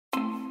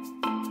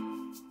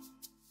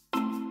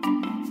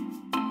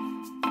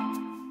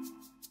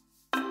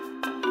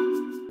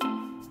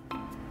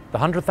The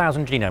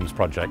 100,000 Genomes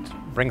Project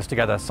brings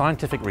together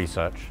scientific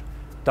research,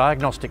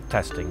 diagnostic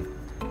testing,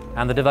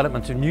 and the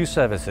development of new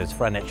services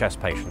for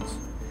NHS patients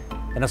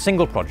in a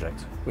single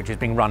project which is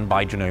being run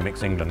by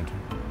Genomics England.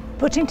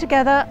 Putting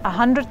together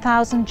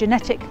 100,000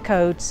 genetic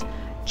codes,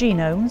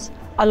 genomes,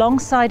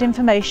 alongside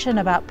information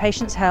about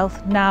patients'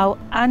 health now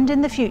and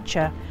in the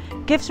future,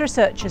 gives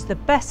researchers the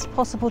best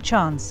possible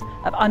chance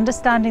of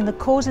understanding the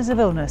causes of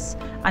illness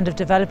and of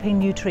developing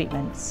new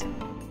treatments.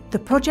 The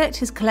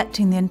project is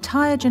collecting the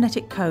entire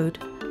genetic code,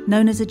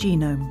 known as a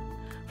genome,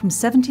 from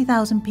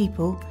 70,000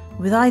 people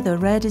with either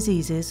rare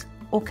diseases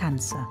or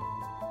cancer.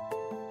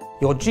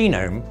 Your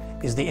genome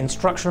is the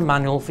instruction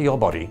manual for your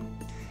body.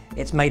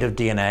 It's made of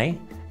DNA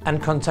and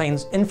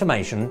contains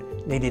information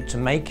needed to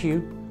make you,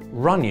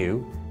 run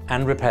you,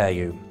 and repair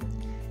you.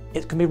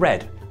 It can be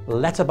read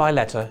letter by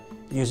letter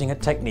using a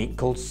technique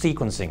called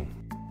sequencing.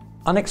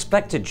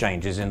 Unexpected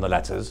changes in the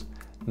letters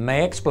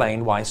may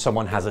explain why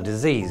someone has a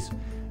disease,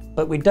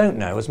 but we don't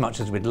know as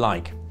much as we'd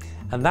like.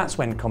 And that's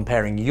when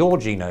comparing your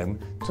genome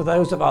to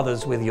those of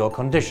others with your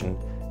condition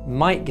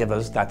might give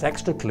us that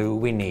extra clue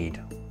we need.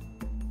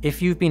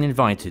 If you've been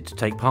invited to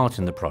take part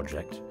in the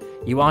project,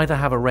 you either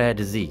have a rare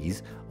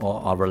disease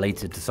or are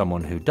related to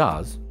someone who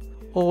does,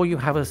 or you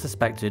have a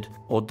suspected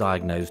or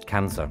diagnosed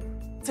cancer.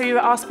 So we were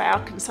asked by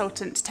our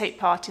consultant to take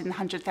part in the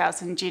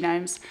 100,000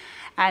 genomes,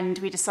 and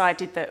we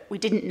decided that we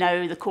didn't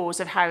know the cause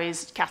of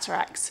Harry's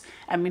cataracts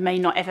and we may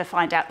not ever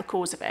find out the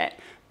cause of it,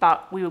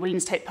 but we were willing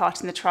to take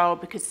part in the trial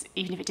because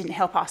even if it didn't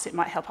help us, it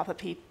might help other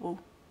people.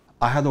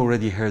 I had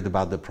already heard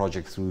about the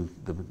project through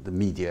the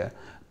media,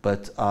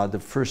 but the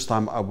first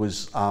time I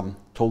was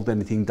told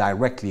anything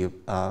directly in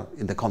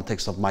the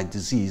context of my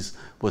disease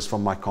was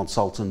from my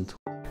consultant.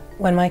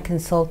 When my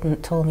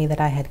consultant told me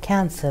that I had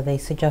cancer, they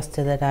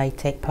suggested that I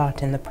take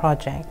part in the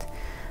project,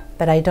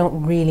 but I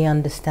don't really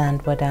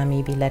understand what I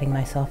may be letting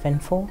myself in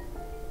for.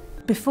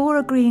 Before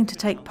agreeing to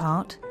take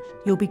part,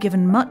 you'll be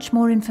given much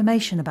more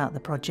information about the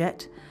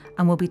project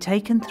and will be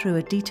taken through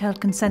a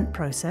detailed consent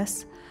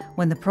process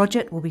when the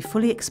project will be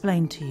fully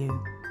explained to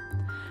you.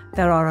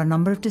 There are a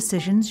number of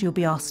decisions you'll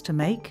be asked to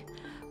make,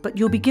 but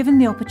you'll be given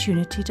the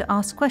opportunity to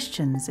ask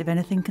questions if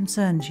anything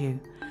concerns you.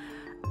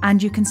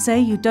 And you can say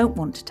you don't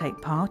want to take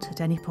part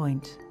at any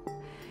point.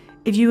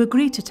 If you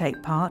agree to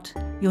take part,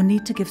 you'll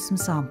need to give some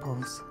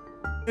samples.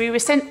 We were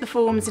sent the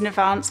forms in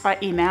advance by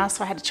email,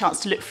 so I had a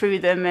chance to look through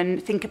them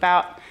and think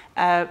about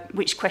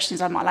which questions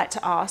I might like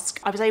to ask.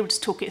 I was able to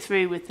talk it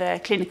through with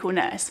the clinical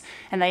nurse,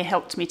 and they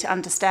helped me to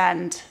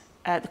understand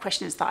the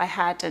questions that I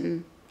had,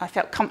 and I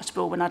felt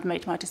comfortable when I'd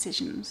made my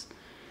decisions.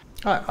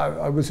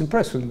 I was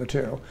impressed with the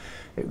material.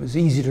 It was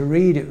easy to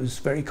read, it was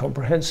very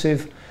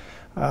comprehensive.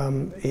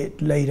 It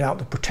laid out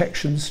the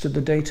protections to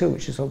the data,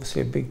 which is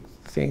obviously a big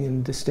thing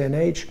in this day and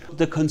age.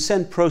 The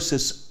consent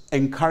process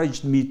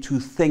encouraged me to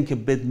think a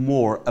bit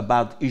more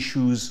about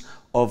issues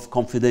of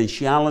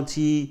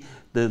confidentiality,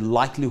 the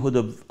likelihood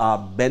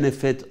of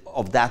benefit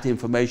of that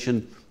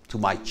information to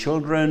my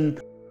children.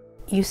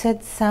 You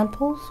said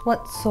samples?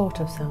 What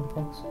sort of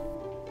samples?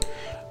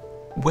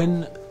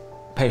 When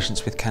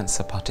patients with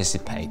cancer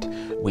participate,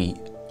 we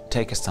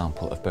take a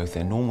sample of both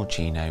their normal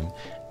genome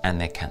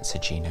and their cancer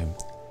genome,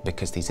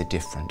 because these are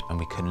different and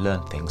we can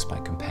learn things by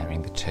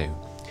comparing the two.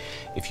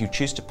 If you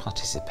choose to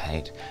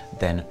participate,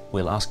 then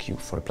we'll ask you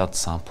for a blood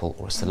sample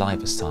or a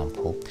saliva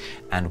sample,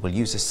 and we'll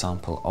use a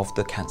sample of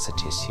the cancer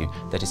tissue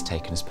that is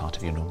taken as part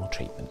of your normal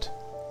treatment.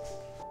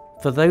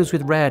 For those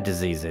with rare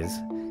diseases,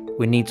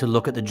 we need to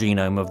look at the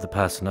genome of the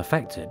person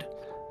affected,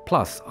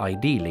 plus,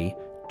 ideally,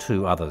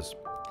 2 others.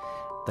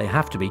 They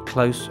have to be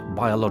close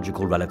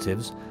biological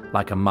relatives,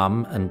 like a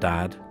mum and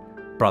dad,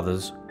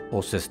 brothers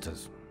or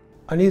sisters.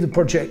 I knew the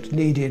project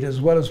needed,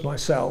 as well as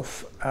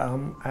myself,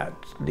 at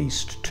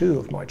least 2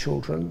 of my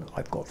children.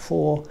 I've got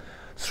 4.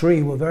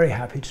 3 were very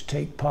happy to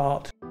take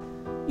part.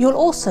 You'll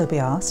also be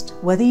asked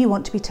whether you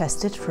want to be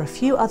tested for a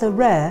few other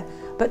rare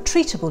but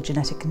treatable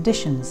genetic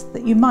conditions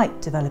that you might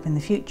develop in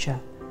the future.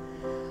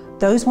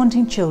 Those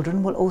wanting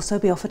children will also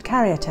be offered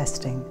carrier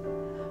testing.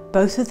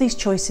 Both of these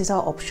choices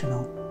are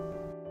optional.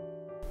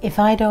 If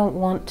I don't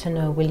want to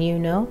know, will you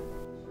know?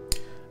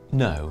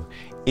 No.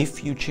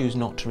 If you choose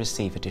not to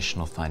receive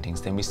additional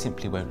findings, then we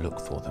simply won't look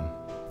for them.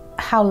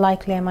 How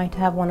likely am I to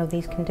have one of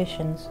these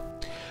conditions?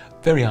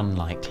 Very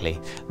unlikely.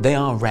 They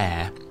are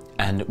rare,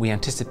 and we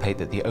anticipate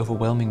that the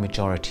overwhelming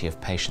majority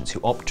of patients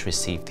who opt to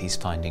receive these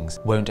findings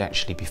won't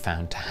actually be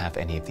found to have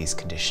any of these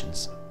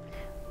conditions.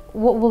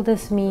 What will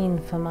this mean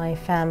for my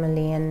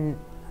family, and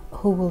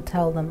who will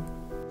tell them?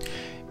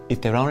 If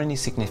there are any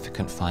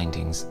significant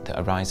findings that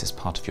arise as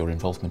part of your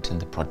involvement in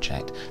the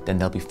project, then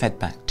they'll be fed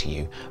back to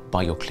you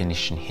by your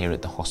clinician here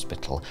at the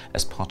hospital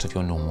as part of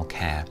your normal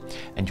care,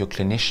 and your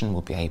clinician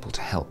will be able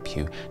to help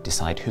you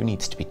decide who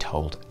needs to be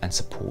told and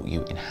support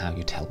you in how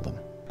you tell them.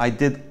 I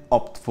did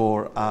opt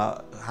for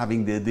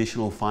having the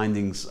additional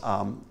findings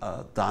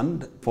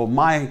done for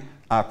my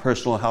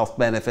personal health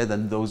benefit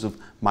and those of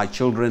my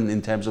children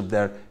in terms of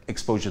their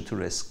exposure to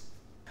risk.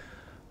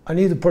 I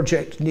knew the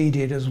project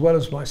needed, as well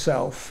as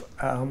myself,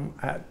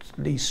 at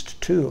least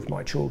 2 of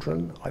my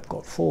children. I've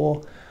got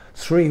 4.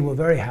 3 were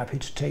very happy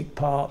to take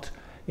part.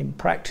 In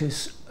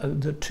practice,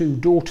 the 2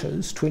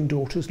 daughters, twin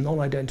daughters,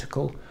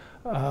 non-identical,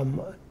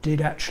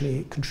 did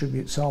actually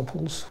contribute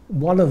samples.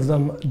 One of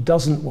them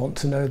doesn't want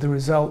to know the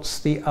results,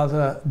 the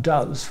other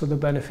does, for the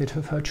benefit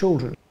of her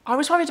children. I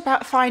was worried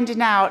about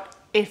finding out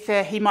if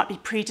he might be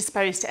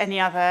predisposed to any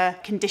other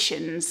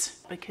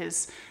conditions,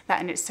 because that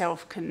in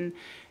itself can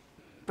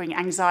bring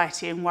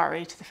anxiety and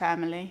worry to the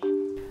family.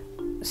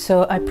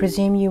 So I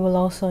presume you will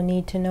also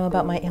need to know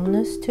about my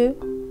illness too?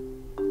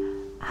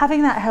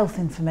 Having that health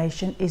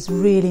information is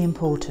really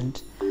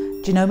important.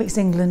 Genomics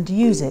England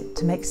use it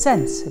to make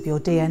sense of your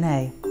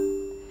DNA.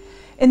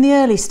 In the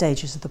early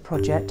stages of the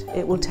project,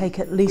 it will take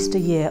at least a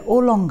year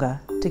or longer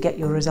to get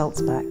your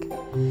results back.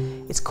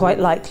 It's quite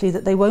likely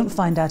that they won't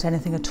find out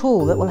anything at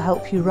all that will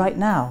help you right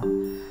now.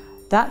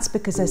 That's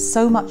because there's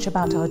so much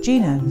about our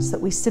genomes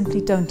that we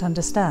simply don't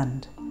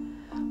understand.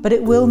 But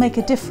it will make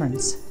a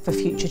difference for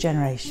future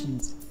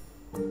generations.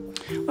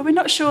 Well, we're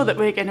not sure that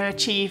we're going to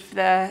achieve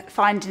the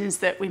findings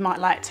that we might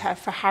like to have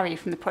for Harry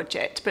from the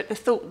project, but the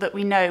thought that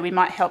we know we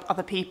might help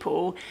other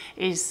people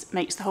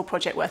makes the whole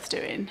project worth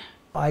doing.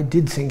 I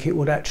did think it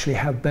would actually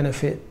have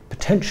benefit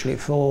potentially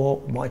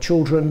for my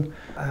children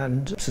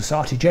and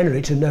society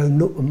generally to know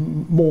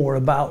more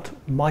about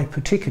my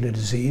particular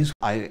disease.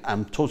 I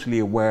am totally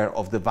aware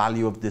of the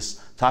value of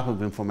this type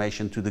of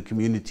information to the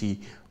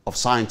community of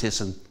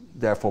scientists and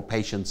therefore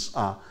patients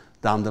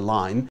down the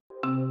line.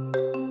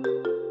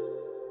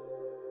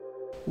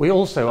 We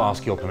also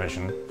ask your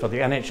permission for the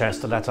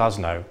NHS to let us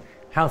know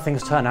how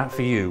things turn out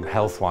for you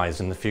health-wise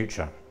in the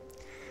future.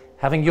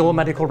 Having your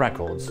medical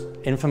records,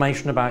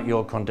 information about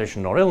your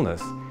condition or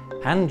illness,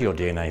 and your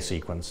DNA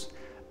sequence,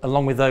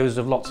 along with those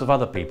of lots of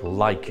other people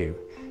like you,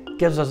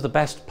 gives us the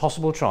best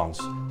possible chance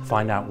to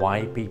find out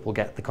why people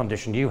get the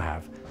condition you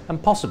have,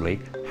 and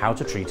possibly how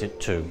to treat it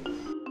too.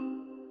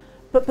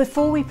 But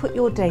before we put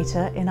your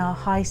data in our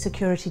high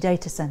security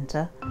data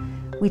centre,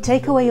 we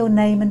take away your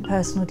name and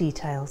personal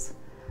details.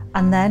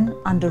 And then,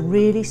 under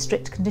really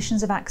strict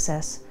conditions of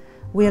access,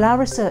 we allow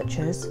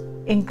researchers,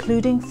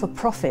 including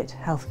for-profit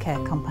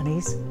healthcare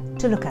companies,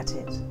 to look at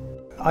it.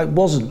 I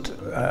wasn't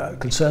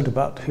concerned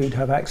about who'd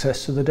have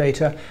access to the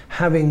data,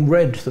 having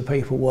read the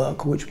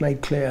paperwork which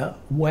made clear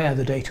where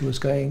the data was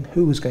going,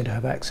 who was going to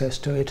have access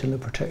to it, and the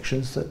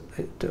protections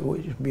that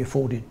would be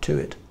afforded to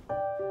it.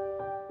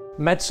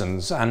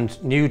 Medicines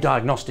and new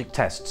diagnostic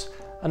tests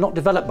are not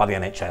developed by the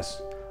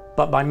NHS,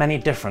 but by many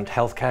different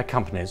healthcare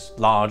companies,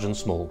 large and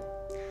small.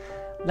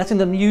 Letting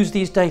them use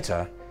these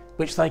data,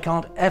 which they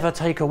can't ever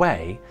take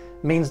away,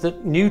 means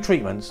that new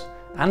treatments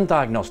and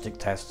diagnostic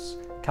tests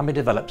can be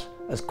developed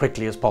as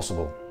quickly as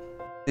possible.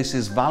 This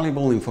is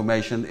valuable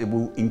information. It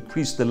will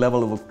increase the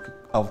level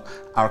of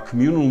our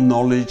communal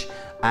knowledge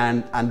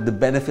and the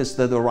benefits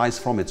that arise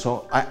from it.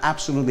 So I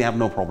absolutely have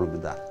no problem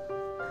with that.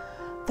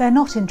 They're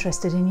not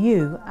interested in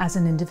you as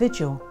an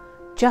individual,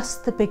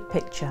 just the big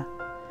picture.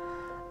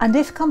 And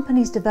if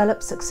companies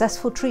develop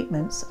successful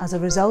treatments as a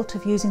result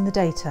of using the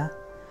data,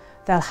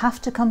 they'll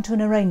have to come to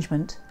an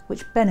arrangement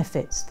which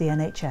benefits the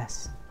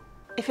NHS.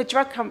 If a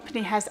drug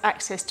company has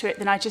access to it,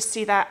 then I just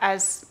see that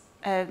as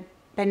a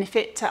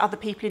benefit to other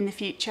people in the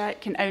future.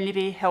 It can only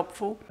be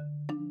helpful.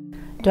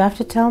 Do I have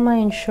to tell my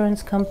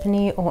insurance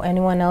company or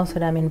anyone else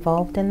that I'm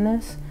involved in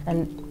this?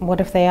 And what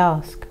if they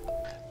ask?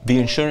 The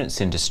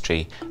insurance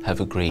industry have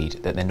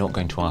agreed that they're not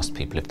going to ask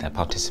people if they're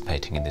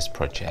participating in this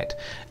project,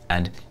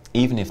 and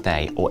even if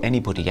they or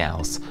anybody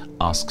else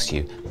asks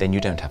you, then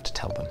you don't have to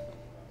tell them.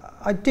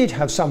 I did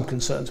have some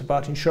concerns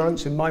about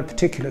insurance. In my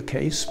particular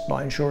case,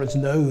 my insurers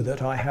know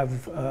that I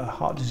have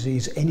heart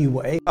disease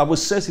anyway. I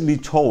was certainly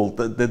told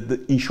that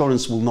the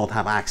insurance will not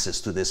have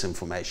access to this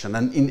information,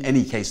 and in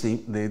any case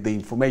the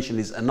information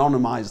is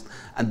anonymized,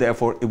 and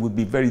therefore it would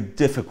be very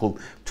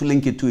difficult to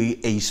link it to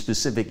a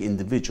specific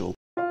individual.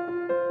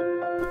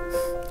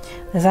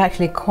 There's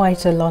actually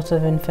quite a lot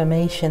of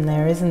information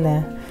there, isn't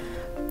there?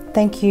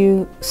 Thank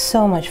you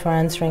so much for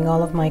answering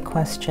all of my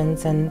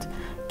questions and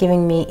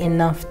giving me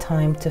enough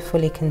time to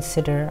fully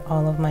consider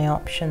all of my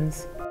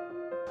options.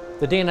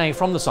 The DNA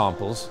from the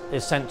samples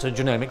is sent to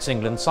Genomics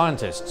England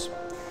scientists.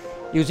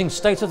 Using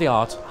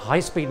state-of-the-art,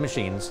 high-speed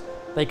machines,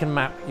 they can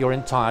map your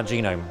entire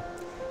genome.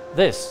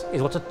 This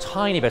is what a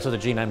tiny bit of the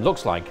genome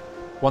looks like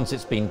once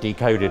it's been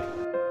decoded.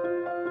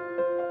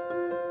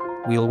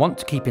 We'll want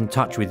to keep in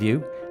touch with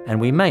you, and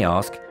we may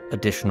ask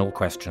additional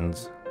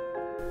questions.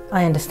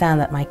 I understand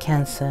that my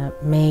cancer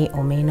may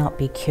or may not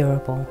be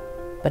curable,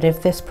 but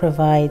if this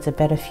provides a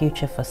better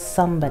future for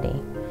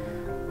somebody,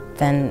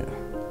 then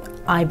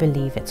I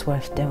believe it's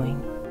worth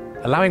doing.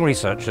 Allowing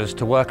researchers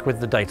to work with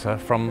the data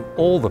from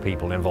all the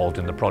people involved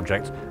in the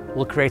project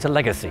will create a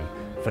legacy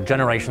for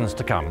generations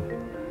to come.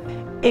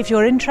 If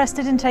you're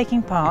interested in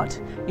taking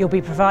part, you'll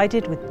be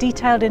provided with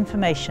detailed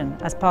information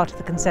as part of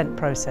the consent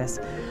process.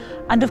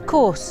 And of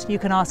course, you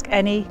can ask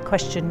any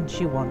questions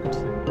you want.